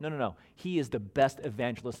boat? No. He is the best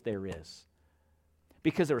evangelist there is.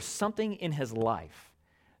 Because there was something in his life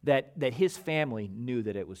that his family knew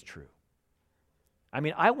that it was true. I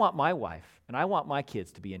mean, I want my wife and I want my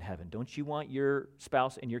kids to be in heaven. Don't you want your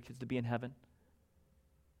spouse and your kids to be in heaven?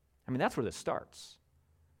 I mean, that's where this starts.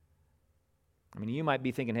 I mean, you might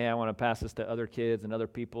be thinking, hey, I want to pass this to other kids and other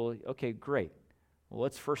people. Okay, great. Well,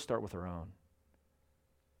 let's first start with our own.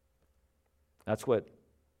 That's what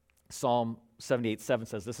Psalm 78:7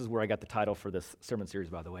 says. This is where I got the title for this sermon series,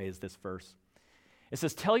 by the way, is this verse. It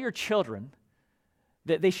says, tell your children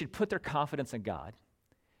that they should put their confidence in God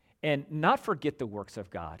and not forget the works of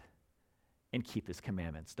God and keep his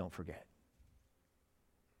commandments. Don't forget.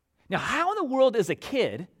 Now, how in the world is a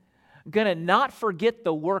kid going to not forget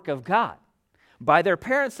the work of God? By their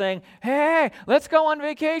parents saying, hey, let's go on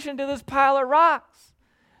vacation to this pile of rocks.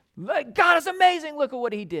 God is amazing. Look at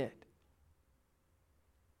what he did.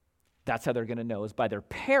 That's how they're going to know, is by their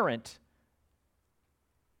parent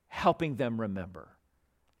helping them remember.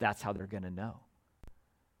 That's how they're going to know.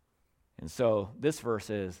 And so this verse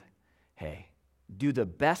is, hey, do the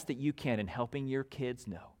best that you can in helping your kids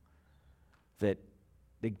know that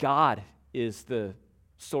God is the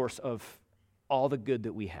source of all the good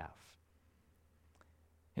that we have.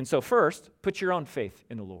 And so first, put your own faith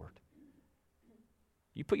in the Lord.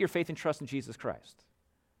 You put your faith and trust in Jesus Christ.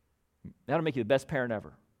 That'll make you the best parent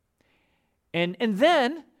ever. And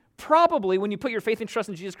then, probably when you put your faith and trust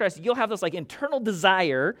in Jesus Christ, you'll have this like internal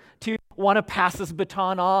desire to want to pass this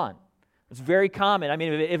baton on. It's very common. I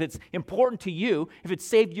mean, if it's important to you, if it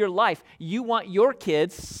saved your life, you want your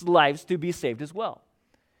kids' lives to be saved as well.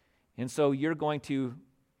 And so you're going to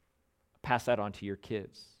pass that on to your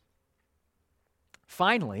kids.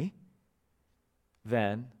 Finally,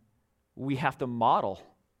 then, we have to model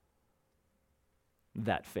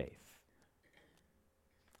that faith.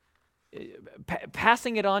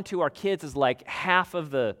 Passing it on to our kids is like half of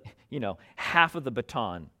the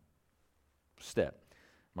baton step.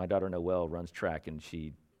 My daughter Noelle runs track, and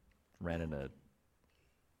she ran in a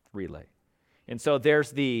relay. And so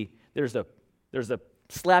there's a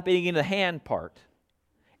slap it in the hand part,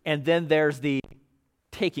 and then there's the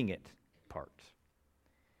taking it part.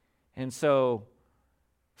 And so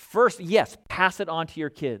first, yes, pass it on to your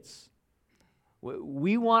kids.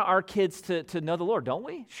 We want our kids to know the Lord, don't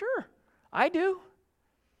we? Sure, I do.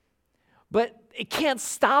 But it can't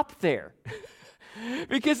stop there.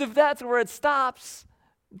 Because if that's where it stops,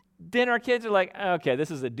 then our kids are like, okay, this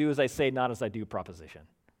is a do as I say, not as I do proposition.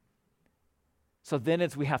 So then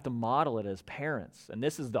we have to model it as parents. And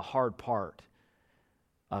this is the hard part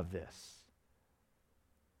of this.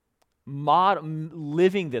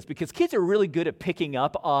 Living this, because kids are really good at picking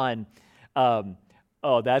up on,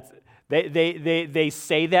 they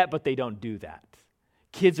say that, but they don't do that.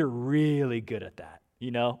 Kids are really good at that,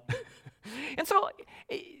 you know? And so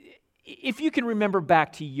if you can remember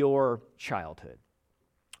back to your childhood,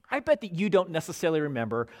 I bet that you don't necessarily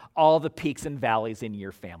remember all the peaks and valleys in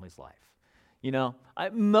your family's life. You know,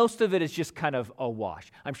 most of it is just kind of a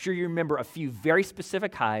wash. I'm sure you remember a few very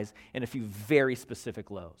specific highs and a few very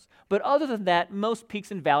specific lows. But other than that, most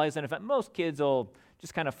peaks and valleys, and in fact, most kids will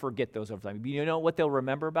just kind of forget those over time. You know what they'll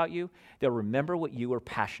remember about you? They'll remember what you were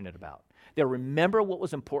passionate about. They'll remember what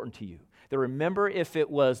was important to you. They'll remember if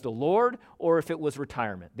it was the Lord or if it was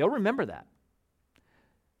retirement. They'll remember that.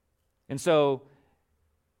 And so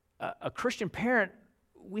a Christian parent,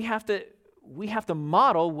 we have to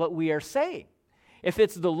model what we are saying. If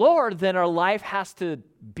it's the Lord, then our life has to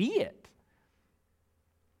be it.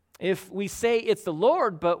 If we say it's the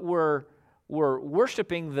Lord, but we're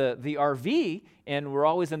worshiping the RV, and we're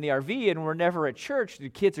always in the RV and we're never at church, the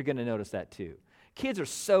kids are going to notice that too. Kids are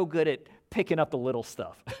so good at picking up the little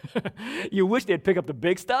stuff. You wish they'd pick up the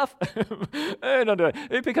big stuff. No,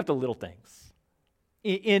 they pick up the little things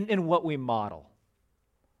in what we model.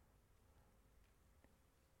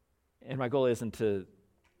 And my goal isn't to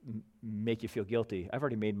make you feel guilty. I've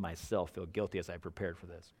already made myself feel guilty as I prepared for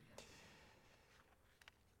this.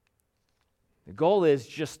 The goal is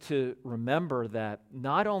just to remember that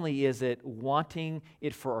not only is it wanting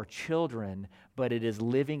it for our children, but it is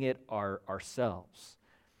living it ourselves.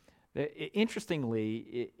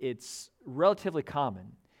 Interestingly, it's relatively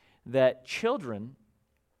common that children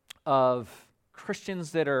of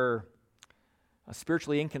Christians that are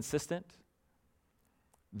spiritually inconsistent,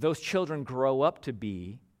 those children grow up to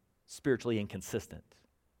be spiritually inconsistent.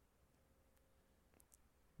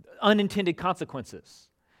 Unintended consequences.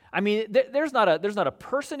 I mean, there's not a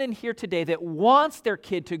person in here today that wants their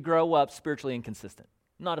kid to grow up spiritually inconsistent.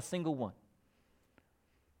 Not a single one.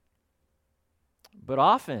 But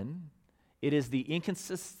often, it is the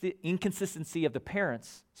inconsistency of the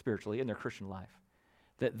parents spiritually in their Christian life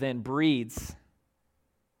that then breeds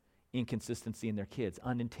inconsistency in their kids,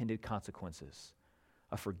 unintended consequences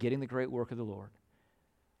of forgetting the great work of the Lord,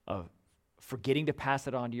 of forgetting to pass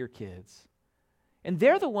it on to your kids. And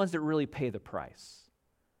they're the ones that really pay the price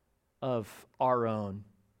of our own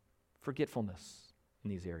forgetfulness in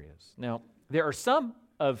these areas. Now, there are some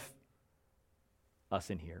of us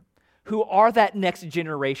in here who are that next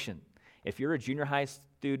generation. If you're a junior high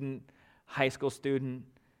student, high school student,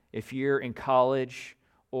 if you're in college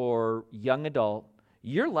or young adult,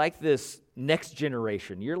 you're like this next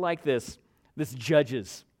generation. You're like this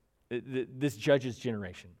judges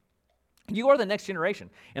generation. You are the next generation.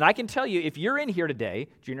 And I can tell you, if you're in here today,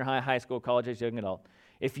 junior high, high school, college age, young adult,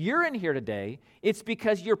 if you're in here today, it's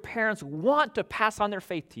because your parents want to pass on their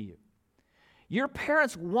faith to you. Your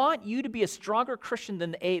parents want you to be a stronger Christian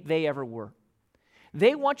than they ever were.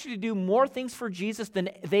 They want you to do more things for Jesus than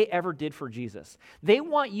they ever did for Jesus. They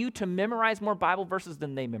want you to memorize more Bible verses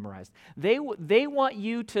than they memorized. They want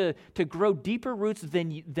you to grow deeper roots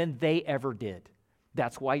than they ever did.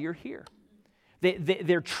 That's why you're here.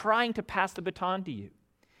 They're trying to pass the baton to you.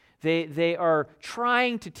 They are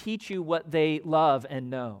trying to teach you what they love and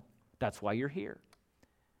know. That's why you're here.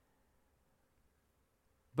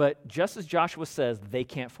 But just as Joshua says, they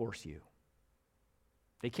can't force you.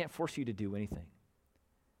 They can't force you to do anything.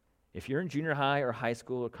 If you're in junior high or high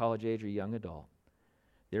school or college age or young adult,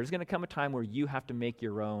 there's going to come a time where you have to make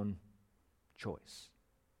your own choice.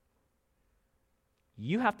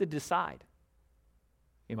 You have to decide,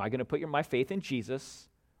 am I going to put my faith in Jesus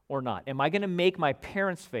or not? Am I going to make my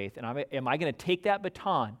parents' faith, and am I going to take that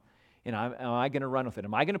baton, and am I going to run with it?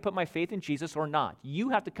 Am I going to put my faith in Jesus or not? You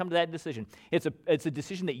have to come to that decision. It's a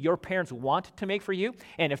decision that your parents want to make for you,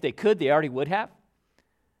 and if they could, they already would have,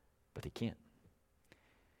 but they can't.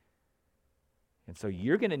 And so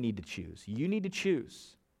you're going to need to choose. You need to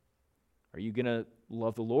choose. Are you going to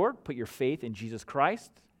love the Lord, put your faith in Jesus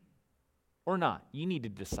Christ, or not? You need to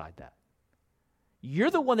decide that.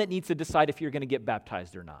 You're the one that needs to decide if you're going to get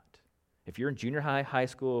baptized or not. If you're in junior high, high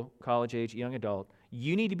school, college age, young adult,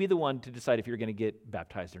 you need to be the one to decide if you're going to get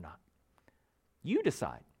baptized or not. You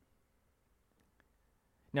decide.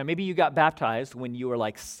 Now, maybe you got baptized when you were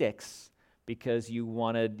like 6 because you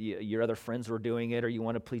wanted, your other friends were doing it, or you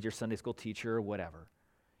want to please your Sunday school teacher or whatever.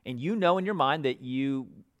 And you know in your mind that you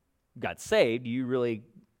got saved, you really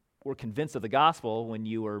were convinced of the gospel when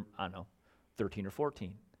you were, 13 or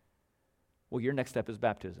 14. Well, your next step is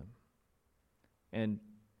baptism. And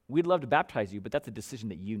we'd love to baptize you, but that's a decision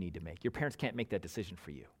that you need to make. Your parents can't make that decision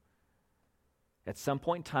for you. At some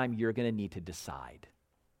point in time, you're going to need to decide.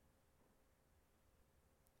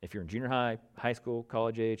 If you're in junior high, high school,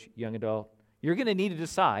 college age, young adult, you're going to need to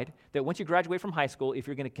decide that once you graduate from high school, if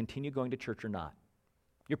you're going to continue going to church or not.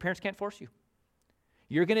 Your parents can't force you.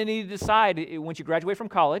 You're going to need to decide once you graduate from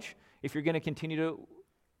college if you're going to continue to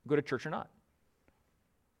go to church or not.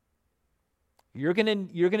 You're going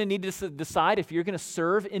to need to decide if you're going to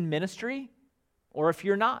serve in ministry or if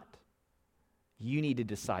you're not. You need to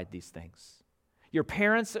decide these things. Your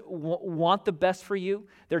parents want the best for you.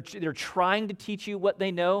 They're trying to teach you what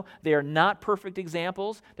they know. They are not perfect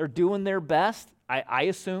examples. They're doing their best, I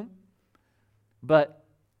assume. But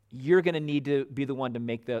you're going to need to be the one to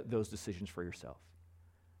make those decisions for yourself.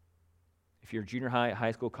 If you're junior high,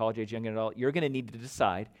 high school, college age, young adult, you're going to need to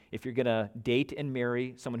decide if you're going to date and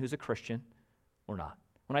marry someone who's a Christian or not.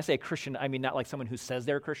 When I say a Christian, I mean not like someone who says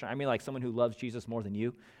they're a Christian. I mean like someone who loves Jesus more than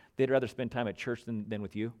you. They'd rather spend time at church than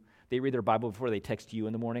with you. They read their Bible before they text you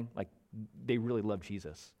in the morning. Like, they really love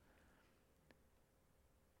Jesus.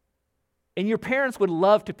 And your parents would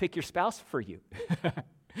love to pick your spouse for you.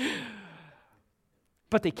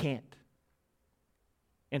 But they can't.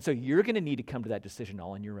 And so you're going to need to come to that decision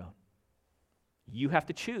all on your own. You have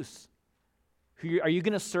to choose. Are you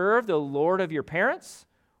going to serve the Lord of your parents?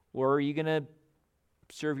 Or are you going to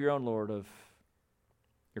serve your own Lord of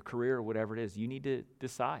your career or whatever it is? You need to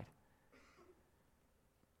decide.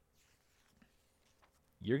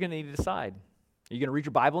 You're going to need to decide. Are you going to read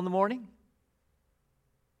your Bible in the morning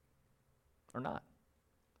or not?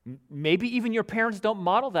 Maybe even your parents don't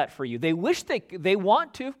model that for you. They wish they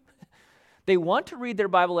want to. They want to read their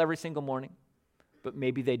Bible every single morning, but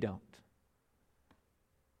maybe they don't.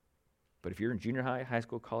 But if you're in junior high, high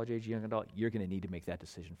school, college age, young adult, you're going to need to make that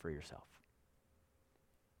decision for yourself.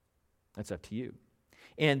 That's up to you.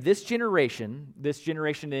 And this generation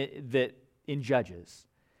that in Judges,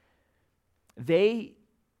 they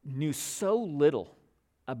knew so little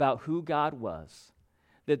about who God was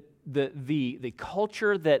that the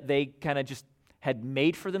culture that they kind of just had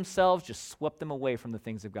made for themselves just swept them away from the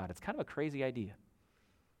things of God. It's kind of a crazy idea.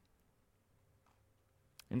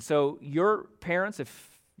 And so your parents,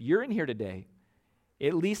 if you're in here today,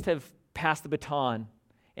 at least have passed the baton,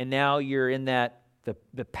 and now you're in the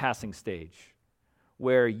passing stage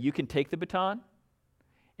where you can take the baton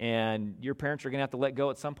and your parents are going to have to let go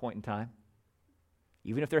at some point in time.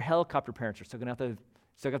 Even if they're helicopter parents, they're still going to have to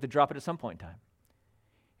Still got to drop it at some point in time.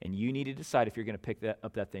 And you need to decide if you're going to pick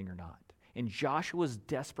up that thing or not. And Joshua's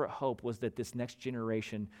desperate hope was that this next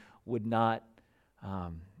generation would not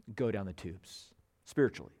go down the tubes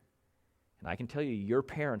spiritually. And I can tell you, your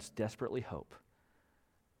parents desperately hope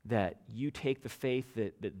that you take the faith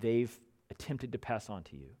that they've attempted to pass on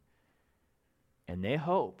to you, and they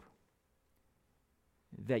hope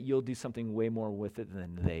that you'll do something way more with it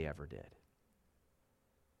than they ever did.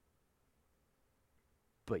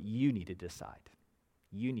 But you need to decide.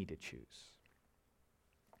 You need to choose.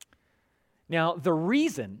 Now, the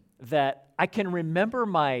reason that I can remember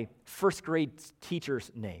my first grade teacher's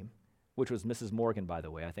name, which was Mrs. Morgan, by the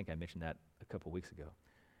way, I think I mentioned that a couple weeks ago.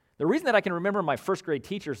 The reason that I can remember my first grade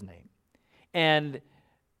teacher's name, and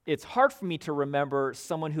it's hard for me to remember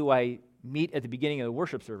someone who I meet at the beginning of the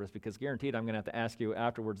worship service, because guaranteed I'm going to have to ask you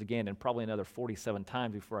afterwards again and probably another 47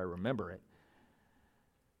 times before I remember it.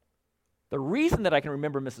 The reason that I can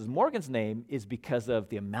remember Mrs. Morgan's name is because of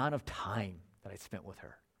the amount of time that I spent with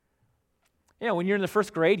her. You know, when you're in the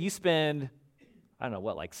first grade, you spend, I don't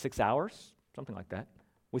know, like 6 hours, something like that,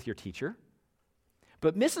 with your teacher.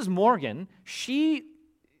 But Mrs. Morgan, she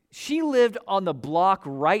lived on the block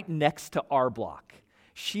right next to our block.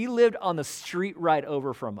 She lived on the street right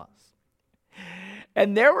over from us.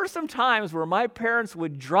 And there were some times where my parents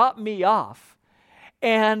would drop me off,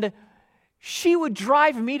 and she would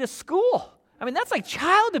drive me to school. I mean, that's like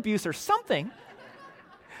child abuse or something.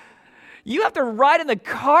 You have to ride in the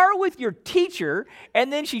car with your teacher,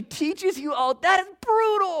 and then she teaches you all. That is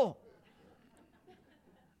brutal.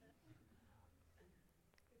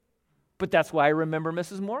 But that's why I remember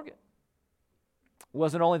Mrs. Morgan. It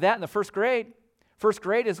wasn't only that in the first grade. First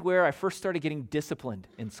grade is where I first started getting disciplined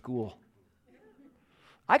in school.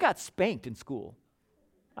 I got spanked in school.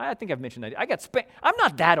 I think I've mentioned that. I got spanked. I'm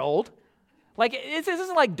not that old. Like, this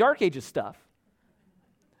isn't like Dark Ages stuff.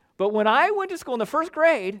 But when I went to school in the first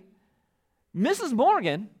grade, Mrs.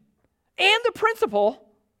 Morgan and the principal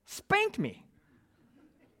spanked me.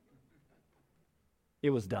 It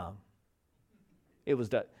was dumb. It was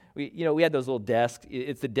dumb. We had those little desks.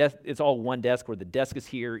 It's all one desk where the desk is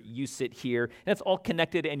here, you sit here, and it's all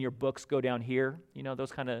connected, and your books go down here. You know,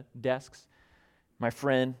 those kind of desks. My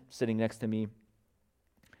friend sitting next to me,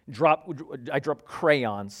 I drop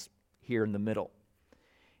crayons here in the middle.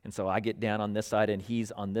 And so I get down on this side, and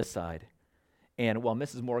he's on this side. And while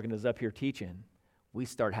Mrs. Morgan is up here teaching, we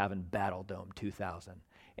start having Battle Dome 2000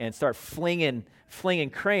 and start flinging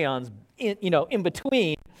crayons in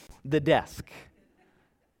between the desk.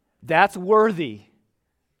 That's worthy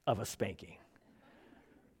of a spanking.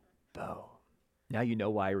 Boom. Now you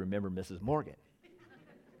know why I remember Mrs. Morgan.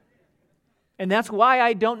 And that's why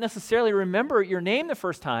I don't necessarily remember your name the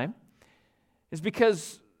first time, is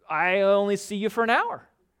because I only see you for an hour.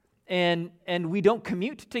 And we don't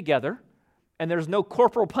commute together, and there's no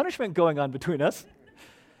corporal punishment going on between us.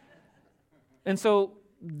 And so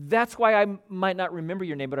that's why I might not remember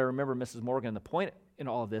your name, but I remember Mrs. Morgan. The point in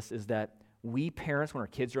all of this is that we parents, when our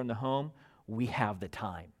kids are in the home, we have the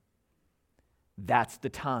time. That's the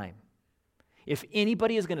time. If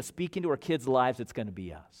anybody is going to speak into our kids' lives, it's going to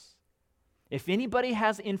be us. If anybody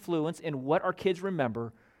has influence in what our kids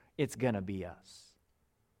remember, it's going to be us.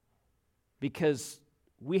 Because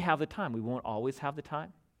we have the time. We won't always have the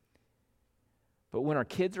time. But when our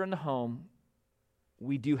kids are in the home,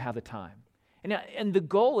 we do have the time. And the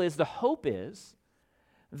goal is, the hope is,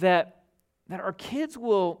 that our kids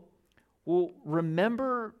will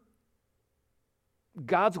remember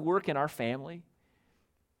God's work in our family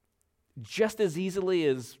just as easily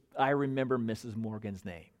as I remember Mrs. Morgan's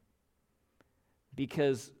name,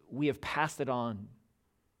 because we have passed it on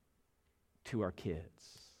to our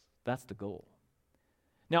kids. That's the goal.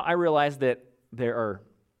 Now, I realize that there are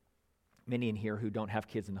many in here who don't have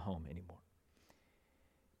kids in the home anymore.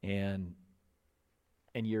 And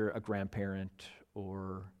you're a grandparent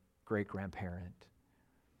or great-grandparent.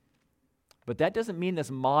 But that doesn't mean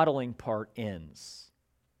this modeling part ends.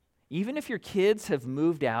 Even if your kids have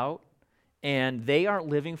moved out and they aren't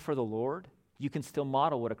living for the Lord, you can still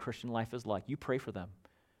model what a Christian life is like. You pray for them.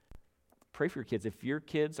 Pray for your kids. If your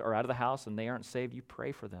kids are out of the house and they aren't saved, you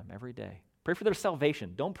pray for them every day. Pray for their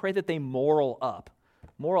salvation. Don't pray that they moral up.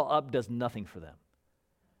 Moral up does nothing for them.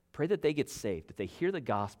 Pray that they get saved, that they hear the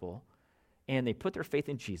gospel, and they put their faith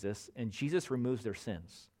in Jesus, and Jesus removes their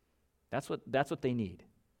sins. That's what they need.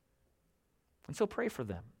 And so pray for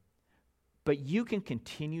them. But you can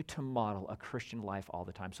continue to model a Christian life all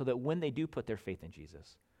the time so that when they do put their faith in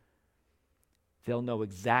Jesus, they'll know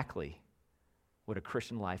exactly what a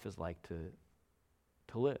Christian life is like to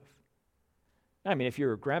live. I mean, if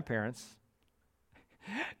you're grandparents,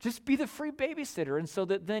 Just be the free babysitter, and so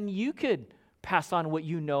that then you could pass on what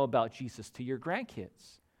you know about Jesus to your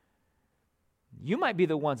grandkids. You might be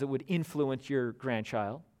the ones that would influence your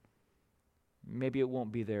grandchild. Maybe it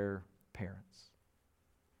won't be their parents.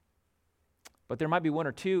 But there might be one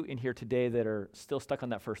or two in here today that are still stuck on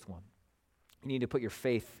that first one. You need to put your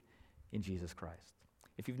faith in Jesus Christ.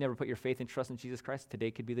 If you've never put your faith and trust in Jesus Christ,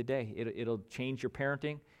 today could be the day. It'll change your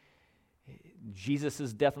parenting.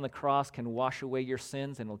 Jesus' death on the cross can wash away your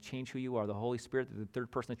sins and it'll change who you are. The Holy Spirit, the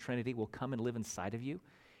third person of the Trinity, will come and live inside of you,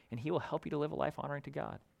 and he will help you to live a life honoring to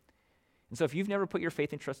God. And so if you've never put your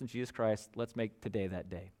faith and trust in Jesus Christ, let's make today that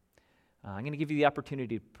day. I'm going to give you the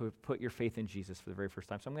opportunity to put your faith in Jesus for the very first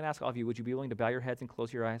time. So I'm going to ask all of you, would you be willing to bow your heads and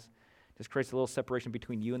close your eyes? Just creates a little separation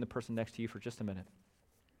between you and the person next to you for just a minute.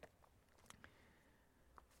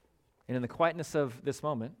 And in the quietness of this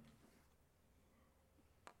moment,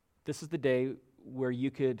 this is the day where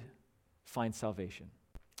you could find salvation.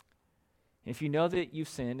 And if you know that you've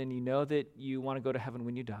sinned and you know that you want to go to heaven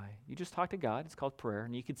when you die, you just talk to God. It's called prayer.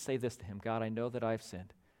 And you could say this to him: God, I know that I've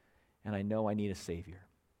sinned, and I know I need a Savior.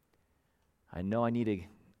 I know I need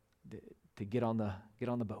to get on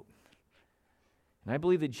the boat. And I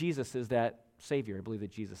believe that Jesus is that Savior. I believe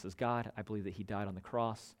that Jesus is God. I believe that he died on the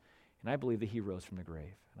cross. And I believe that he rose from the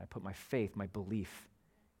grave. And I put my faith, my belief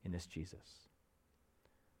in this Jesus.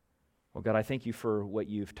 Well, God, I thank you for what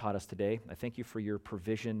you've taught us today. I thank you for your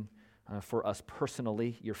provision for us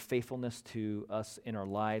personally, your faithfulness to us in our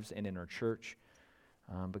lives and in our church.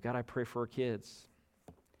 But God, I pray for our kids.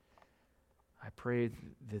 I pray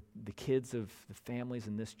that the kids of the families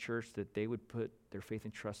in this church, that they would put their faith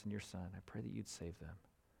and trust in your Son. I pray that you'd save them.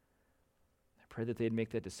 I pray that they'd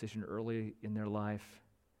make that decision early in their life.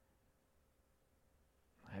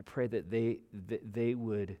 I pray that they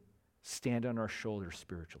would stand on our shoulders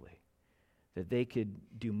spiritually, that they could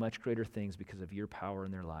do much greater things because of your power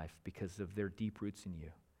in their life, because of their deep roots in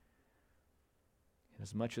you. And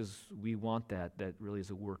as much as we want that really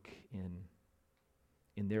is a work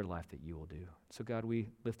in their life that you will do. So God, we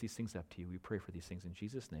lift these things up to you. We pray for these things in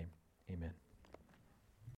Jesus' name. Amen.